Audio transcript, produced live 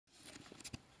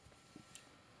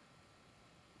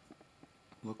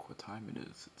Look what time it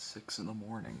is. It's 6 in the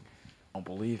morning. Don't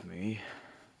believe me?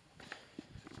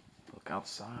 Look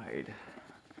outside.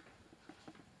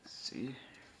 See?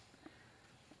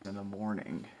 In the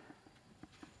morning.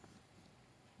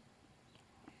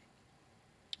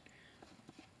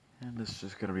 And this is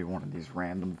just gonna be one of these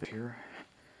random here.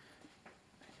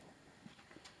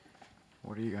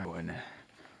 What are you guys doing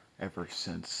ever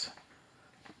since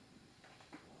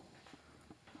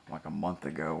like a month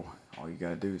ago? All you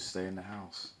gotta do is stay in the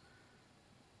house.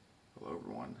 Hello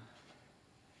everyone.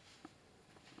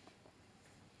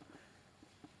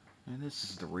 And this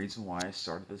is the reason why I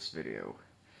started this video.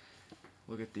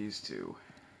 Look at these two.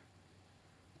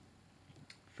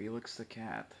 Felix the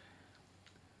cat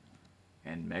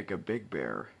and Mega Big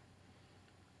Bear,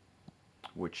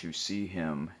 which you see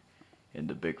him in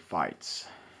the big fights.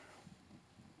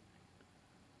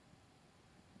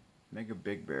 Mega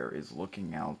Big Bear is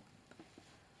looking out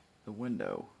the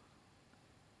window.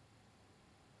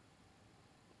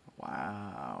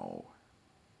 Wow.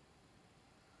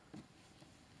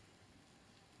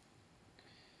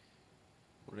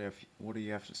 What do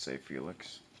you have to say,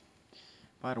 Felix?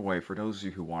 By the way, for those of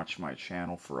you who watch my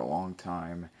channel for a long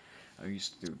time, I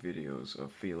used to do videos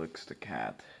of Felix the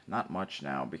cat. Not much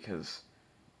now because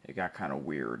it got kind of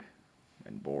weird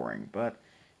and boring, but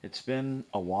it's been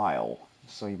a while,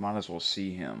 so you might as well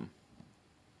see him.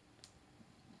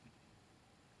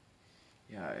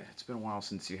 Yeah, it's been a while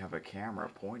since you have a camera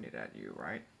pointed at you,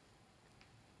 right?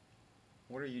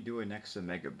 What are you doing next to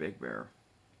Mega Big Bear?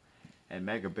 And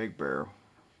Mega Big Bear,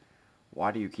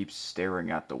 why do you keep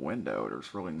staring at the window?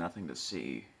 There's really nothing to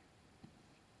see.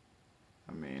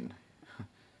 I mean,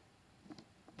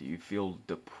 do you feel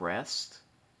depressed?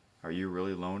 Are you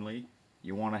really lonely?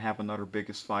 You want to have another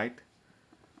biggest fight?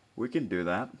 We can do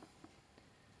that.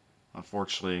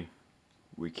 Unfortunately,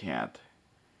 we can't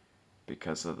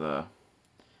because of the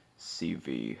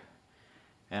CV.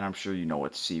 And I'm sure you know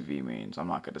what CV means. I'm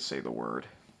not going to say the word.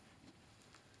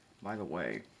 By the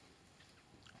way,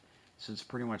 since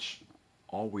pretty much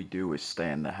all we do is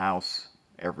stay in the house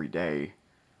every day,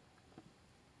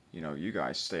 you know, you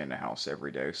guys stay in the house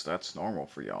every day, so that's normal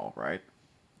for y'all, right?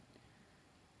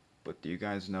 But do you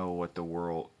guys know what the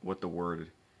word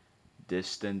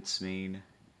distance mean?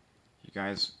 You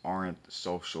guys aren't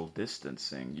social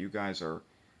distancing. You guys are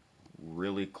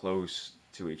really close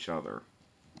to each other.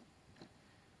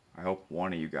 I hope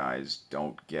one of you guys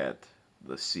don't get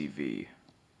the CV.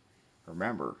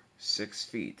 Remember, 6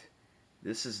 feet.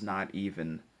 This is not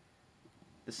even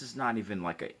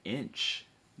like an inch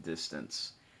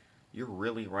distance. You're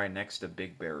really right next to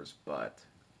Big Bear's butt.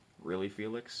 Really,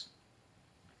 Felix?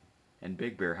 And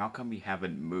Big Bear, how come you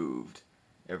haven't moved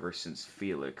ever since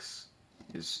Felix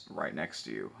is right next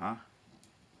to you, huh?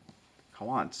 Come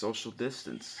on, social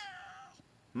distance.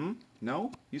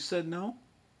 No? You said no?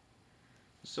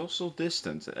 Social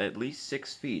distance, at least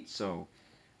 6 feet. So,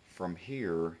 from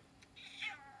here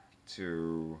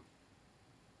to,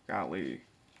 golly,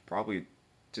 probably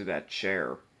to that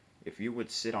chair. If you would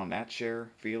sit on that chair,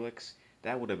 Felix,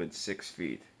 that would have been 6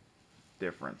 feet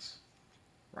difference.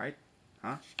 Right?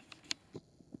 Huh?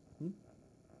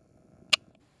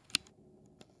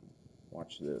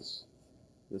 Watch this.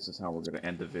 This is how we're going to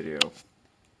end the video.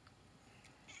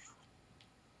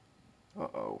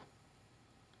 Uh-oh.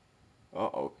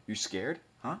 Uh-oh. You scared?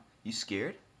 Huh? You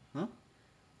scared? Huh?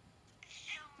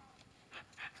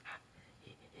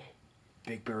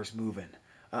 Big Bear's moving.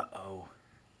 Uh-oh.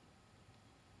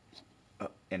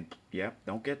 And, yep,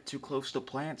 don't get too close to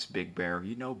plants, Big Bear.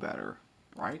 You know better,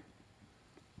 right?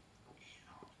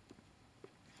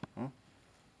 Huh?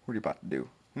 What are you about to do?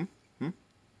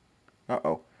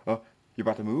 Uh-oh. You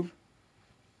about to move?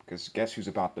 Because guess who's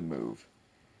about to move?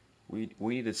 We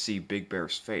need to see Big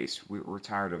Bear's face. We're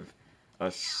tired of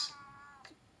us.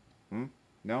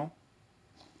 No?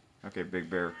 Okay, Big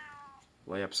Bear.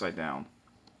 Lay upside down.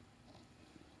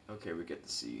 Okay, we get to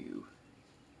see you.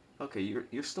 Okay,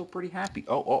 you're still pretty happy.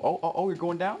 Oh, you're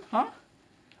going down? Huh?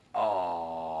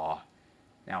 Oh.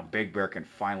 Now Big Bear can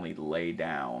finally lay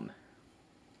down.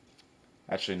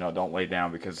 Actually, no, don't lay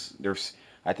down because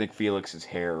I think Felix's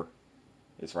hair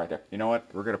is right there. You know what?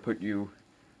 We're going to put you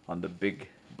on the big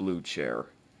blue chair.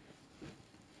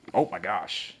 Oh my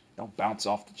gosh. Don't bounce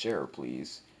off the chair,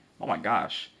 please. Oh my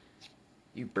gosh.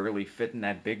 You barely fit in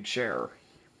that big chair.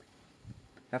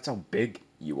 That's how big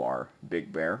you are,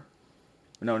 Big Bear.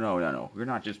 No. You're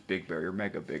not just Big Bear. You're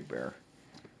Mega Big Bear.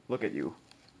 Look at you.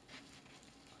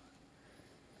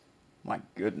 My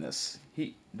goodness.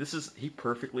 He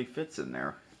perfectly fits in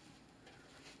there.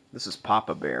 This is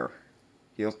Papa Bear.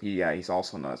 He's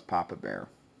also known as Papa Bear.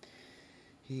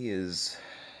 He is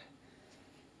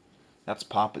That's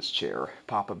Papa's chair.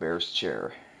 Papa Bear's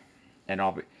chair. And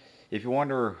if you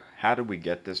wonder how did we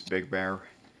get this big bear?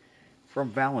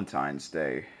 From Valentine's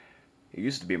Day. It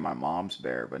used to be my mom's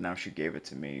bear, but now she gave it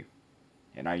to me.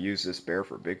 And I use this bear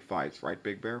for big fights, right,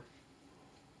 Big Bear?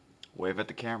 Wave at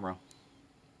the camera.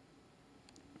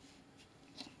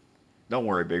 Don't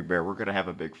worry, Big Bear, we're gonna have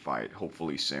a big fight,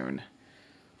 hopefully soon.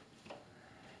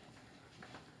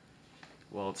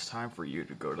 Well, it's time for you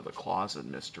to go to the closet,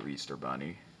 Mr. Easter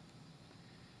Bunny.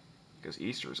 Because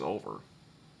Easter's over.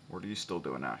 What are you still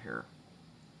doing out here?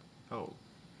 Oh,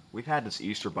 we've had this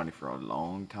Easter Bunny for a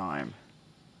long time.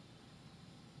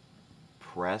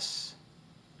 Press.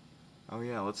 Oh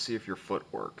yeah, let's see if your foot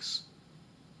works.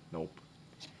 Nope.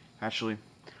 Actually,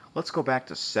 let's go back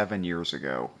to 7 years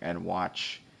ago and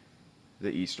watch the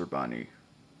Easter Bunny.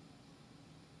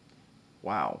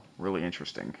 Wow, really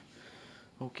interesting.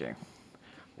 Okay,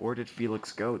 where did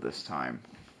Felix go this time?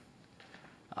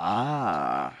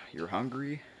 Ah, you're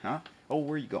hungry? Huh? Oh,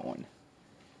 where are you going?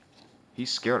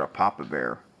 He's scared of Papa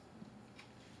Bear.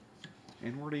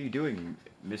 And what are you doing,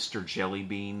 Mr.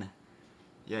 Jellybean?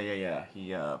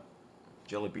 Yeah.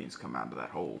 Jelly beans come out of that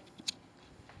hole.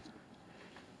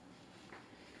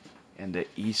 And the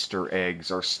Easter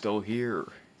eggs are still here.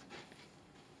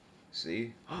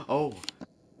 See? Oh,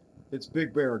 it's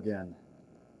Big Bear again.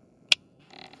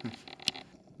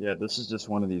 Yeah, this is just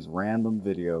one of these random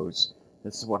videos.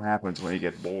 This is what happens when you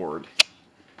get bored.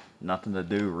 Nothing to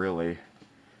do, really.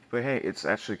 But hey, it's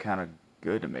actually kind of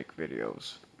good to make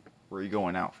videos. Where are you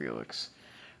going out, Felix?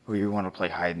 Oh, you want to play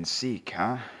hide and seek,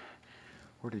 huh?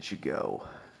 Where did you go?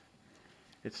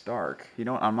 It's dark. You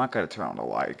know what? I'm not going to turn on the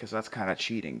light, because that's kind of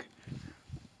cheating.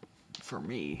 For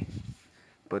me.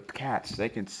 But cats, they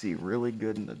can see really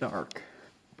good in the dark.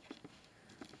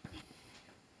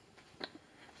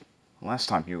 Last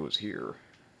time he was here.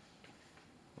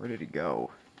 Where did he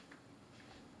go?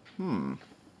 Nope.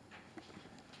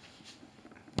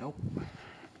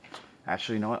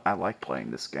 Actually, you know what? I like playing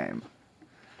this game.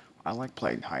 I like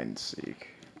playing hide and seek.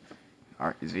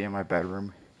 Alright, is he in my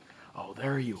bedroom? Oh,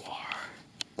 there you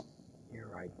are. You're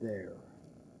right there.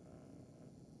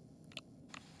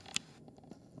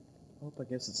 Well, I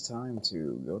guess it's time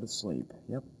to go to sleep.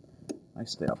 Yep. I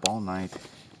stay up all night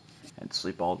and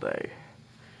sleep all day.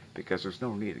 Because there's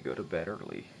no need to go to bed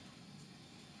early.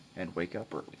 And wake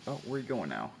up early. Oh, where are you going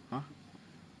now? Huh?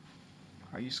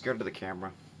 Are you scared of the camera?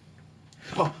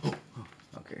 Oh,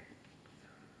 okay.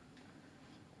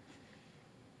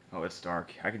 Oh, it's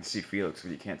dark. I can see Felix,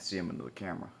 but you can't see him into the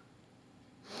camera.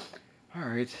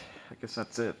 Alright, I guess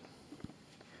that's it.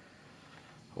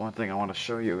 One thing I want to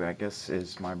show you, I guess,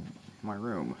 is my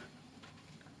room.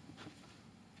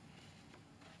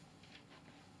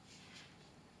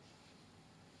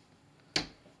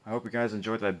 I hope you guys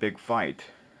enjoyed that big fight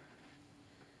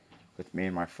with me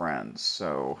and my friends.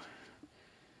 So,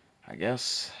 I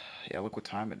guess, yeah, look what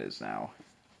time it is now.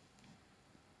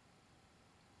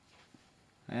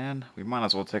 And we might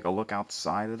as well take a look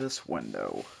outside of this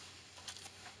window.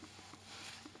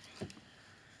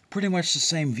 Pretty much the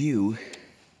same view.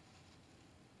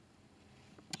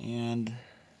 And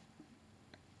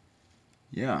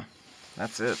yeah,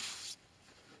 that's it.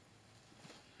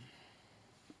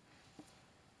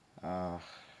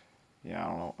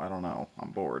 Yeah, I don't know. I'm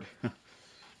bored.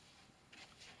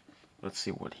 Let's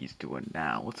see what he's doing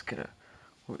now. Let's get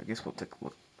I guess we'll take a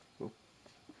look.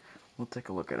 We'll take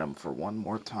a look at him for one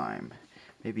more time.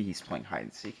 Maybe he's playing hide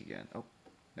and seek again. Oh,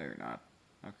 no, you're not.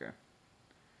 Okay.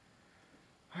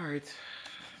 Alright.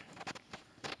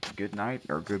 Good night,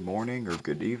 or good morning, or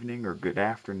good evening, or good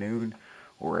afternoon,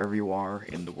 wherever you are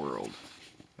in the world.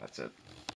 That's it.